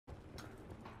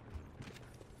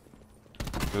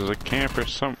There's a camper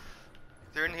some.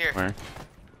 They're in here. Where?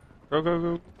 Go, go,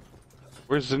 go.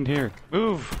 Where's in here?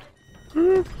 Move!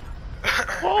 Move!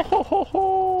 Oh, ho, ho,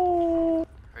 ho.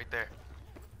 Right there.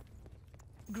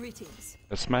 Greetings.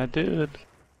 That's my dude.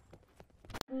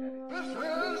 This is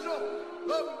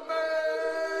the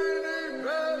main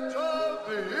event of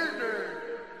the evening.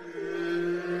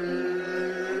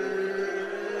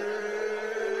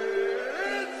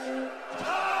 It's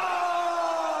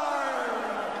time!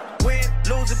 Win,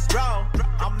 lose it, draw.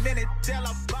 I'm in it till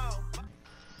I'm ball.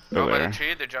 Go by the there.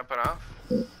 tree, they're jumping off.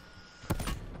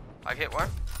 I hit one.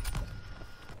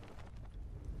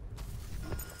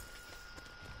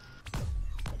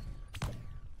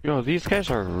 Yo, these guys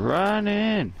are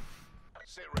running.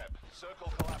 Sit rep.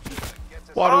 Circle collapses. Get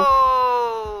to Waddle.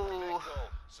 Oh!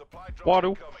 supply drop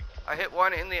Waddle. incoming. I hit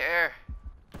one in the air.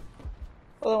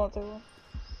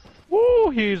 Woo,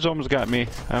 he's almost got me.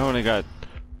 I only got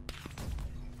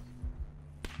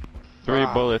 3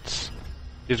 bullets.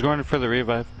 He's going for the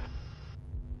revive.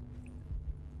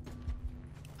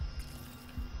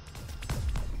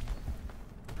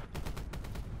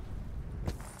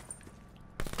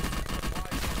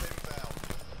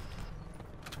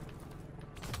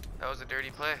 That was a dirty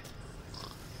play.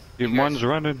 Dude, You guys- one's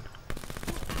running.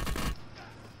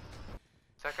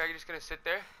 Is that guy just gonna sit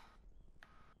there?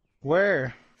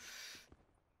 Where?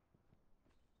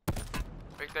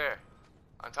 Right there.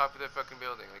 On top of the fucking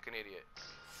building, like an idiot.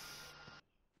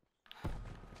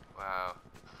 Wow.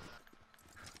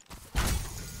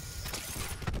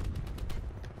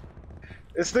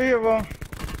 It's 3 of them.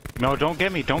 No, don't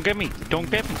get me. Don't get me. Don't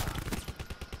get me.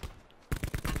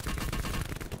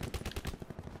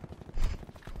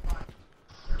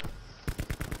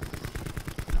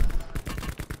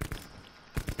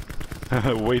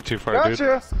 Way too far, dude.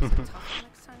 Gotcha.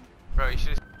 Bro, you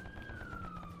should've...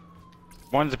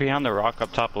 One's behind the rock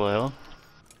up top of the hill.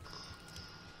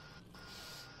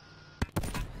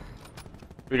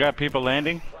 We got people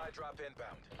landing. Supply drop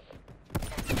inbound.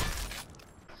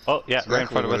 Oh, yeah, right in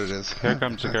Exactly front of what us. it is. Here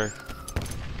comes the car.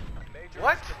 Major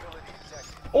What? instability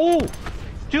detected. Oh!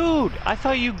 Dude, I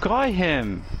thought you got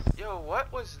him. Yo, what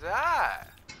was that?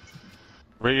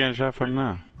 Where are you gonna shot from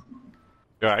now?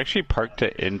 Yo, I actually parked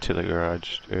it into the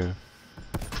garage, too.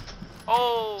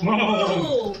 Oh!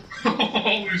 Oh!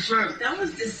 Holy shit! That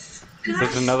was disgusting.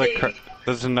 There's another car.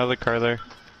 There's another car there.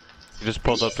 He just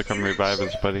pulled up to come revive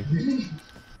his buddy.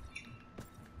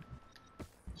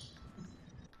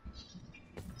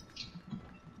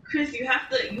 Chris, you have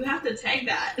to tag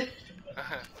that.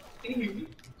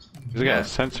 He's got a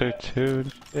sensor too.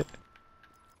 Shit.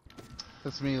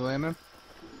 That's me, Landon.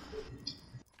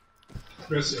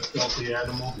 Chris, a filthy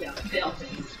animal. Yeah,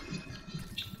 filthy.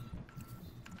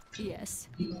 Yes.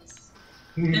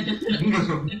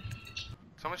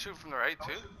 Someone shoot from the right,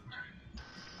 too?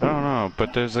 I don't know,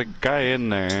 but there's a guy in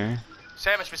there.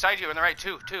 Sam, it's beside you on the right,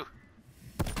 too.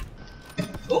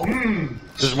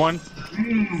 There's one.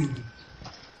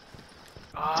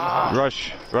 Ah,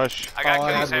 Rush, rush. I gotta All I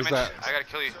kill you, had Sam. was that. I gotta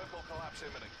kill you. Circle collapse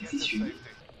imminent. Get to safety.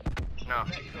 No.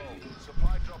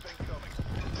 Supply drop incoming.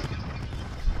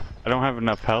 I don't have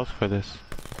enough health for this.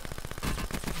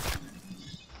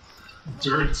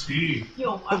 Dirty.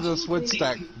 Yo, watch The him switch bleed.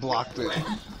 stack blocked it.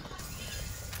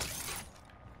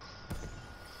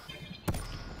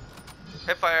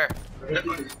 Hit fire. Is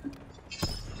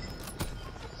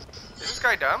this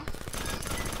guy dumb?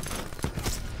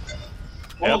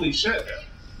 Holy shit.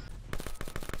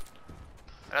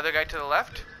 Another guy to the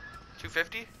left.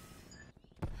 250.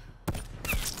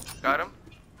 Got him.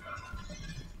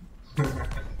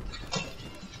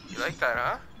 You like that,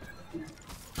 huh?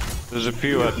 There's a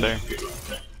few out there.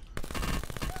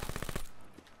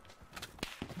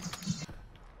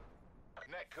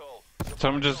 Net call.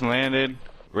 Someone just landed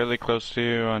really close to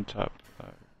you on top.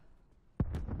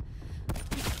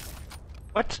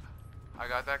 What? I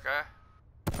got that guy.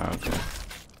 Oh, okay.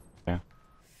 Yeah.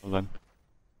 Hold on.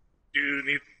 Do you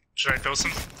need... Should I throw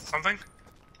something?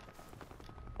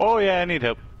 Oh yeah, I need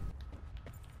help.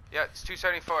 Yeah, it's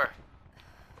 274.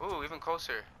 Ooh, even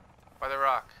closer. By the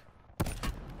rock.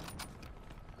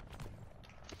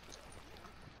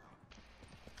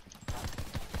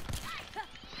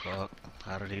 Fuck.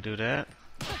 How did he do that?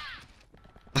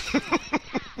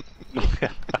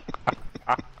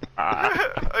 Oh,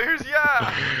 here's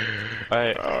yeah.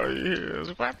 Alright, Oh, yes.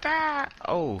 What that?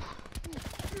 Oh.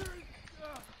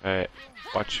 alright.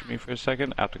 Watch me for a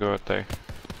second. I have to go out there.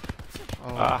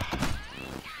 Oh. Ah,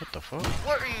 What the fuck?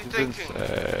 What are you it's thinking?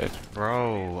 inside.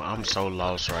 Bro, I'm so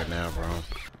lost right now, bro.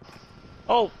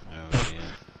 Oh! Oh,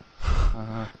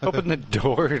 yeah. Open the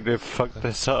door to fuck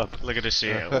this up. Look at this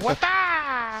shit. What the?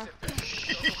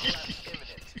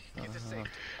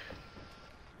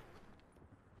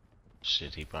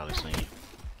 shit he probably seen.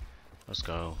 Let's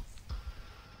go.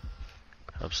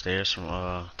 Upstairs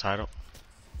from Title.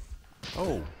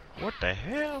 Oh, what the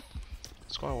hell?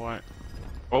 Squad white.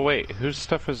 Oh wait, whose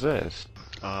stuff is this?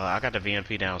 I got the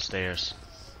VMP downstairs.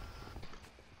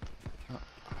 I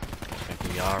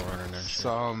think we are running that shit.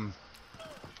 Some.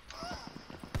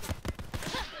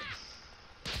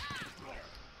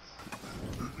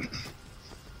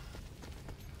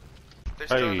 They're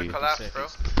still in the Hey. collapse, bro.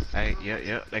 Hey,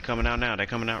 yeah, they coming out now. They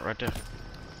coming out right there.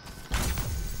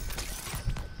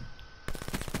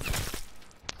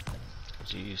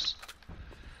 Jeez.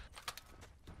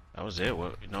 That was it.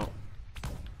 What, you know?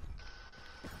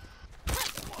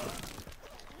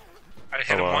 I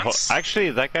hit him once. Actually,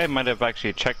 that guy might have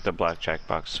actually checked the black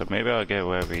checkbox, so maybe I'll get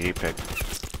whatever he picked.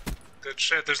 Good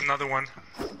shit, there's another one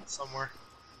somewhere.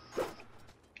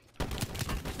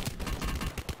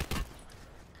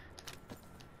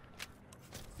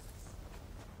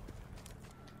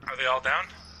 Are they all down?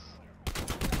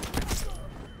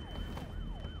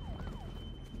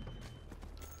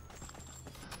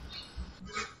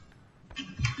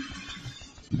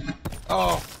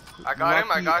 Oh. I got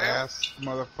him, I got him. Ass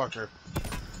motherfucker.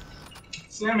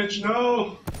 Sandwich,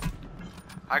 no!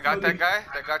 I got that guy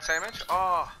that got sandwich.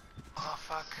 Oh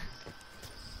fuck.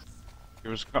 He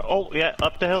was. Oh yeah,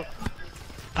 up the hill.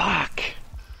 Fuck.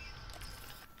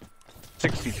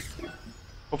 60.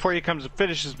 Before he comes and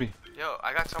finishes me. Yo,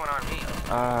 I got someone on me.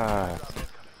 Ah.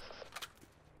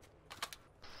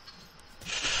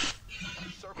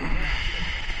 Circle back.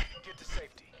 Get to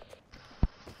safety.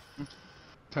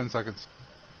 10 seconds.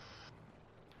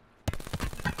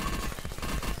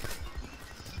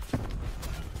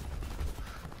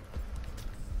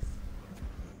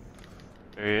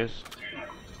 There he is.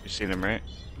 You seen him, right?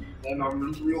 Then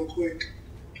I'm real quick.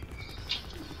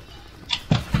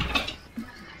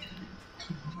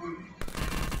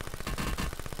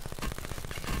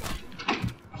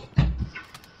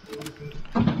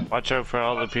 Watch out for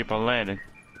all the people landing.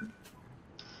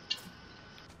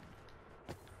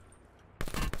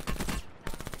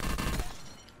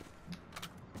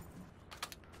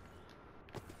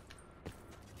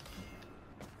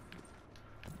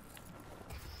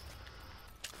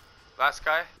 Last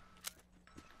guy.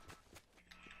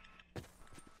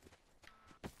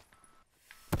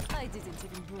 I didn't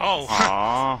even breathe. Oh!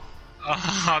 Aww.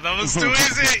 Oh, that was too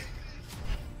easy!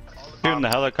 Dude in the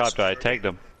helicopter, I tagged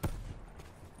him.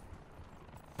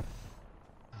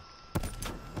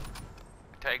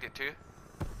 Tagged it too.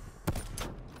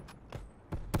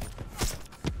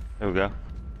 There we go.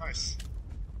 Nice.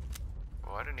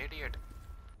 What an idiot.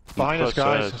 Behind us,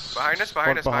 guys. Behind us,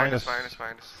 behind us, behind us, behind us,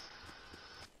 behind us.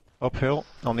 Uphill,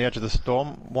 on the edge of the storm,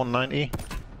 190.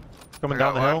 Coming I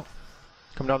down got the hill. one.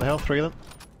 Coming down the hill, 3 of them.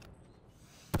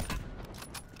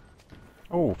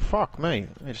 Oh, fuck me.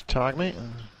 They just tagged me.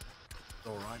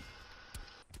 Alright.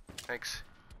 Thanks.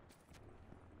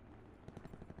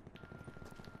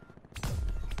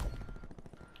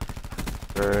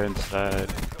 They're inside.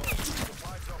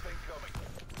 Supply drop incoming.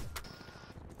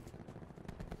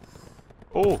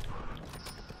 Oh!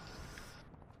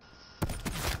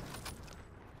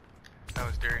 That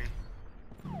was dirty.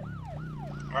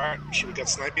 Alright, should we get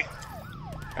snipey?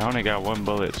 I only got 1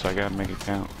 bullet, so I gotta make it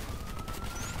count.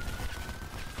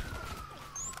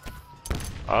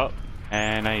 Oh,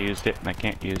 and I used it, and I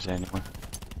can't use it anymore.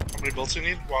 How many bullets do you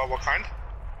need? Well, what kind?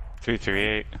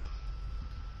 338.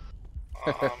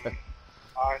 Oh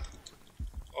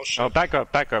shit. Oh, back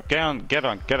up, back up. Get on, get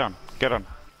on, get on, get on.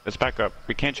 Let's back up.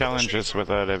 We can't challenge this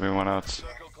without everyone else.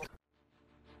 Yeah.